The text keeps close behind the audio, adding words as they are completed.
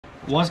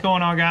What's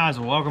going on, guys?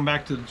 Welcome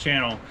back to the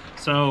channel.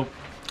 So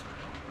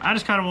I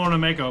just kind of want to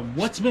make a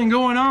what's been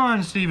going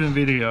on Steven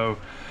video.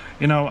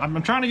 You know,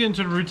 I'm trying to get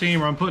into the routine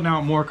where I'm putting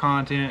out more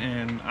content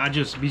and I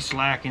just be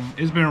slacking.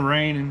 It's been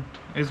raining,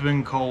 it's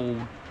been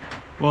cold.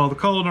 Well, the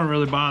cold don't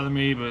really bother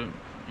me, but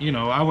you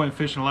know, I went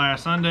fishing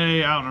last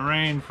Sunday out in the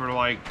rain for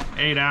like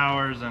 8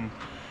 hours and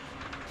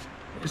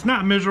it's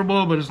not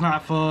miserable, but it's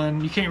not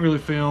fun. You can't really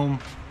film.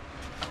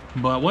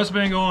 But what's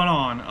been going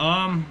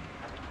on?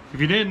 If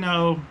you didn't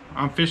know,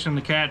 I'm fishing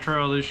the cat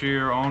trail this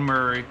year on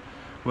Murray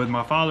with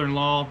my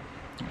father-in-law,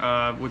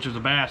 which is a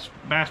bass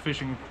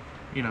fishing,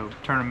 you know,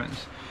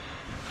 tournaments.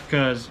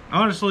 Because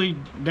honestly,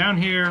 down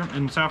here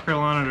in South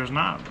Carolina, there's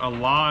not a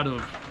lot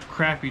of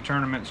crappie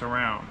tournaments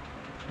around.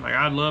 Like,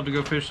 I'd love to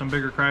go fish some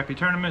bigger crappie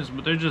tournaments,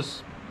 but they're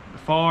just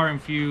far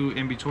and few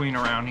in between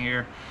around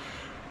here.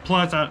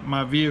 Plus,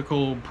 my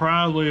vehicle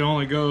probably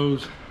only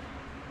goes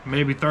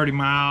maybe 30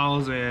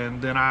 miles,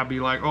 and then I'd be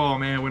like, oh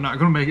man, we're not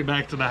gonna make it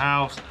back to the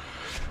house.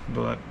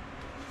 But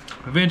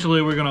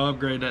eventually we're gonna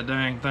upgrade that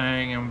dang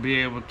thing and be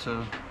able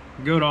to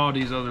go to all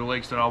these other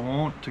lakes that I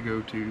want to go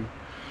to.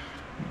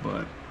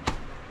 But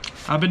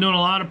I've been doing a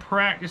lot of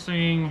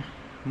practicing,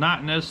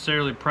 not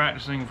necessarily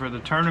practicing for the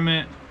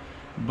tournament,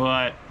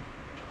 but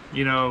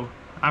you know,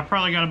 I've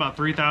probably got about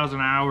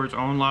 3,000 hours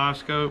on live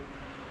scope,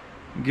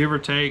 give or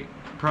take,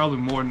 probably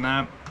more than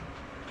that.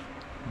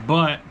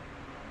 But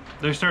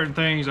there's certain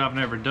things I've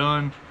never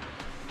done,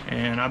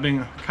 and I've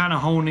been kind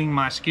of honing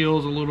my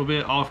skills a little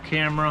bit off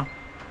camera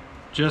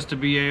just to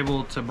be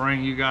able to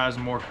bring you guys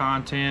more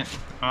content.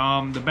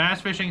 The bass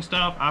fishing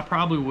stuff, I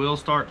probably will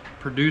start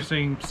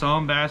producing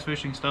some bass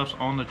fishing stuff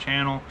on the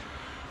channel.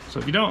 So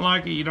if you don't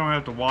like it, you don't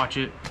have to watch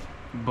it.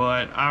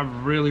 But I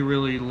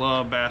really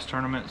love bass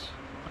tournaments.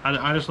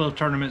 I just love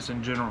tournaments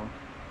in general.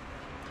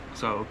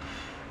 So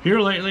here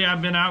lately,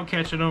 I've been out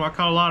catching them. I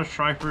caught a lot of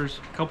stripers,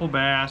 a couple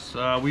bass.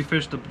 We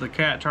fished the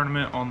cat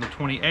tournament on the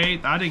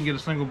 28th. I didn't get a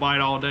single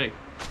bite all day.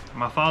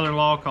 My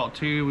father-in-law caught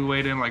 2. We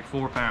weighed in like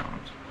 4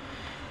 pounds.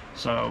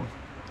 So,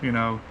 you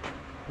know,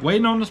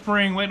 waiting on the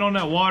spring, waiting on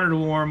that water to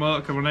warm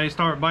up, because when they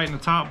start biting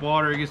the top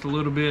water, it gets a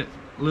little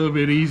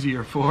bit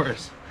easier for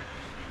us.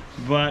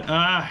 But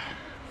as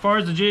far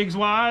as the jigs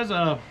wise,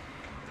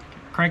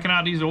 cranking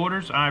out these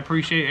orders, I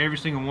appreciate every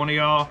single one of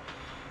y'all.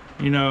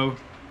 You know,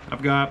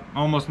 I've got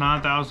almost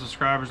 9,000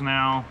 subscribers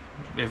now.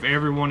 If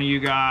every one of you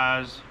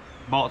guys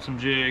bought some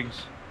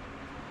jigs,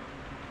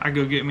 I'd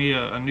go get me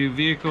a new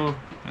vehicle,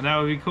 and that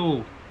would be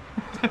cool.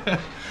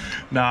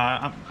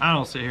 Nah, I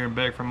don't sit here and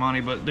beg for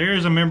money, but there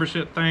is a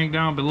membership thing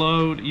down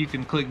below. You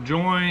can click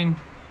join.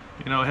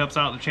 You know, it helps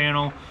out the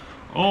channel.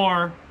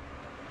 Or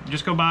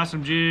just go buy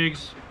some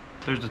jigs.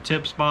 There's a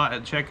tip spot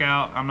at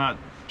checkout. I'm not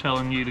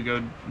telling you to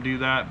go do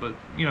that, but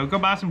you know, go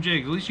buy some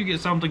jigs. At least you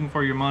get something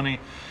for your money,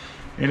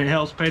 and it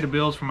helps pay the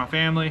bills for my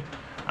family.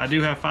 I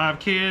do have 5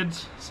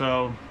 kids,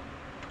 so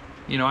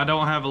you know, I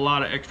don't have a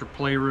lot of extra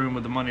playroom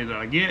with the money that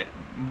I get,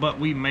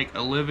 but we make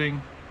a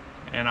living,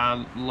 and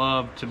I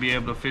love to be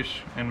able to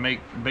fish and make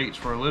baits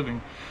for a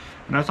living,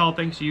 and that's all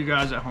thanks to you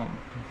guys at home.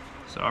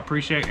 So I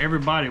appreciate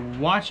everybody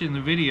watching the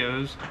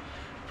videos,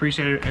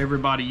 appreciate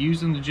everybody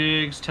using the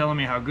jigs, telling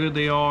me how good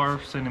they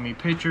are, sending me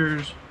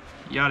pictures,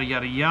 yada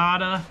yada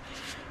yada.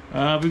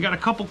 We've got a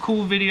couple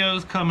cool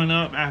videos coming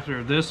up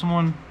after this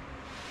one.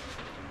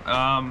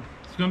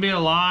 It's gonna be a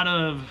lot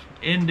of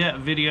in-depth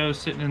videos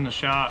sitting in the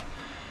shop,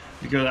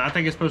 because I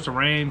think it's supposed to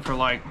rain for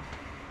like,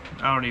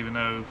 I don't even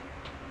know,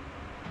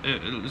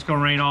 it's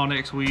gonna rain all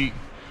next week.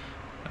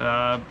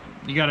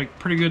 You got a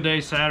pretty good day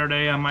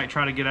Saturday. I might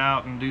try to get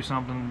out and do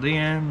something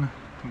then,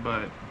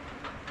 but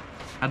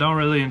I don't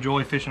really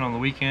enjoy fishing on the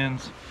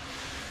weekends.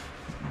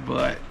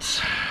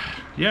 But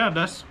yeah,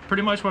 that's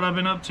pretty much what I've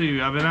been up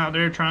to. I've been out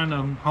there trying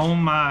to hone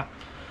my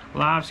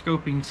live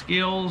scoping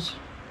skills.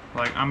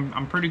 Like,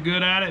 I'm pretty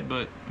good at it,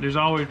 but there's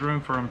always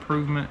room for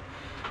improvement.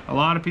 A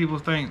lot of people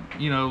think,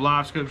 you know,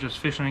 live scope's just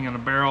fishing in a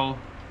barrel,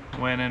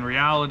 when in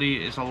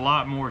reality it's a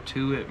lot more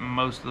to it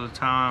most of the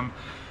time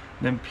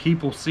than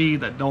people see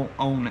that don't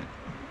own it.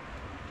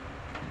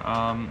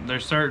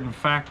 There's certain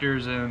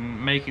factors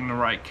in making the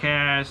right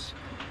cast,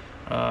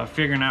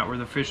 figuring out where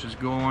the fish is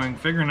going,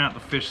 figuring out the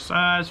fish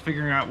size,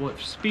 figuring out what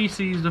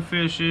species the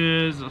fish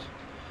is,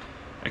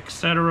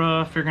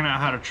 etc. Figuring out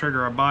how to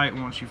trigger a bite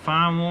once you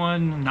find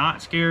one,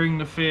 not scaring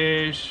the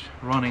fish,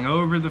 running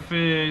over the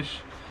fish.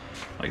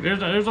 Like,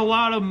 there's a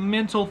lot of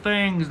mental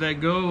things that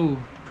go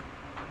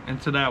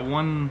into that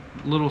one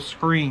little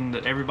screen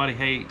that everybody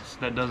hates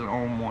that doesn't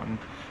own one.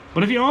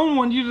 But if you own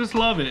one, you just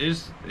love it.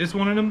 It's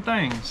one of them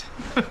things.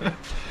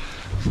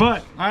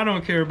 But I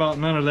don't care about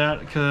none of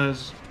that,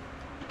 because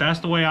that's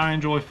the way I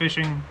enjoy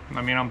fishing.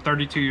 I mean, I'm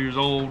 32 years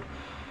old.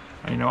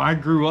 You know, I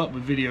grew up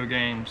with video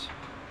games,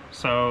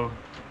 so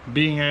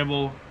being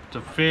able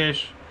to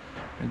fish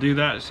and do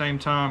that at the same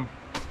time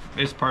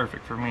is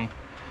perfect for me.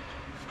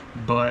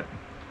 But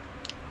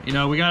you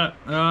know, we got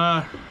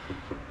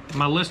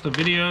my list of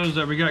videos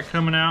that we got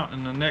coming out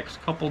in the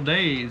next couple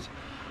days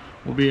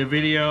will be a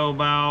video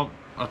about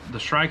the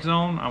strike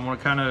zone. I want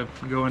to kind of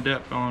go in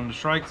depth on the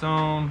strike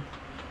zone,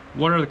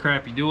 what are the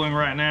crappie doing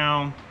right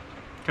now.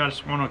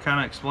 Just want to kind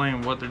of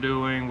explain what they're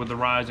doing with the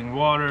rising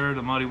water,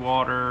 the muddy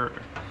water,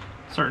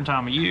 certain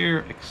time of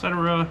year,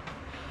 etc.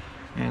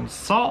 And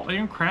salt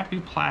and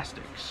crappie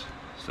plastics.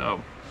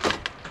 So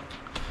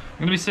I'm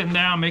gonna be sitting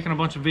down making a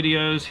bunch of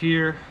videos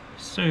here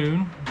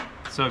soon.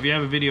 So if you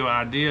have a video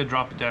idea,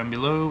 drop it down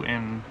below,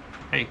 and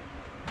hey,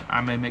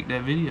 I may make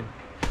that video.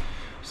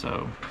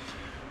 So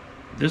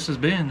this has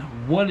been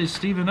What Is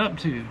Steven Up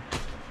To?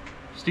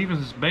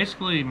 Steven's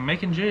basically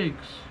making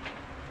jigs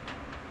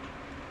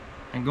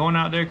and going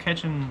out there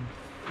catching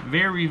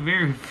very,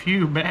 very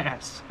few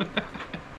bass.